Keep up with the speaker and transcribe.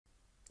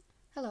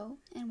Hello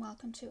and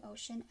welcome to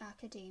Ocean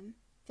Academe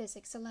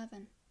Physics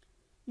 11.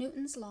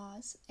 Newton's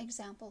Laws,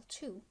 Example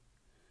 2.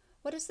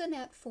 What is the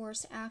net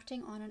force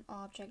acting on an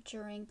object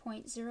during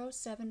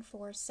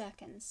 0.074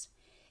 seconds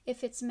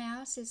if its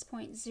mass is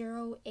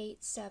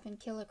 0.087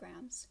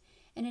 kilograms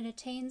and it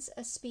attains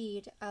a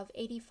speed of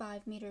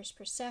 85 meters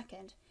per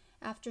second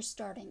after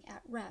starting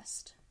at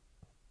rest?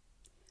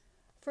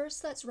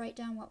 First, let's write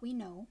down what we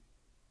know.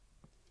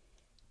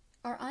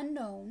 Our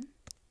unknown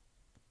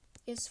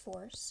is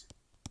force.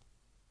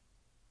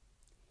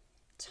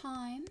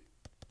 Time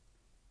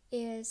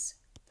is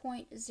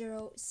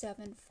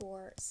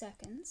 0.074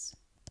 seconds.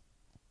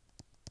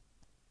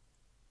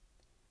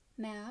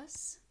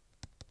 Mass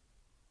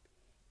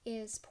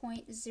is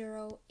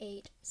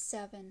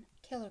 0.087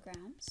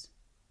 kilograms.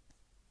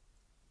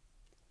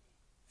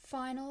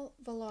 Final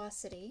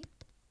velocity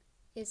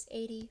is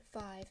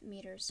 85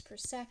 meters per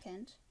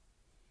second,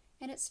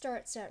 and it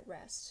starts at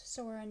rest,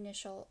 so our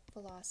initial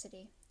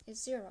velocity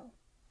is 0.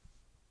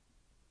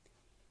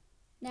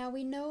 Now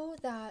we know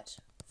that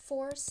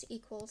force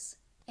equals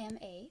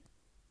ma,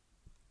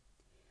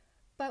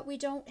 but we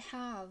don't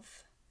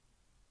have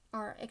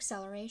our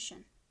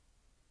acceleration.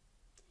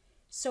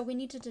 So we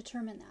need to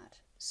determine that.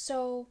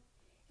 So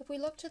if we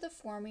look to the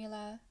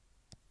formula,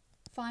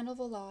 final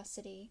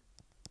velocity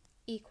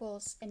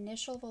equals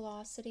initial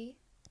velocity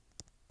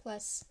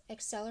plus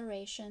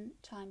acceleration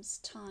times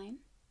time,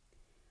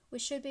 we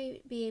should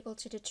be able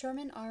to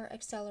determine our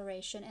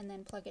acceleration and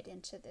then plug it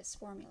into this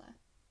formula.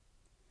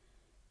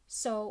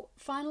 So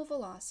final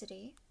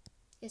velocity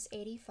is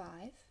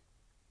 85,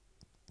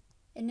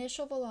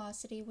 initial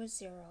velocity was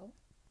 0,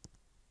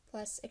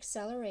 plus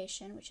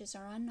acceleration, which is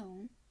our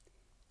unknown,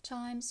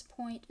 times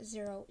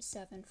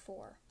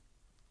 0.074.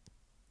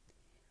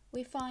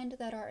 We find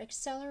that our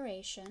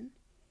acceleration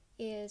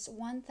is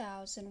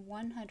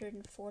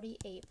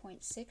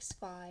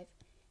 1,148.65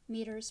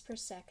 meters per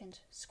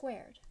second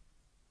squared.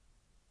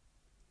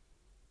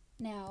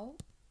 Now,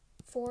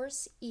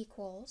 force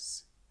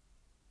equals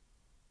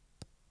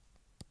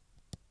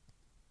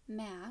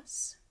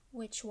mass,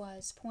 which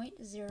was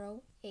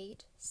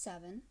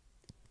 0.087,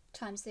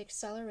 times the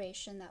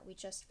acceleration that we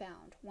just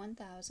found,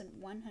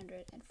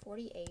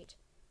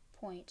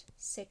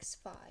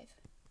 1,148.65.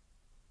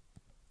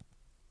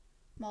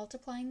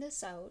 Multiplying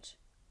this out,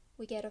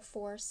 we get a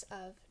force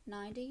of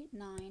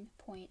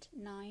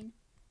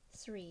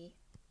 99.93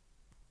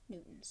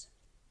 newtons.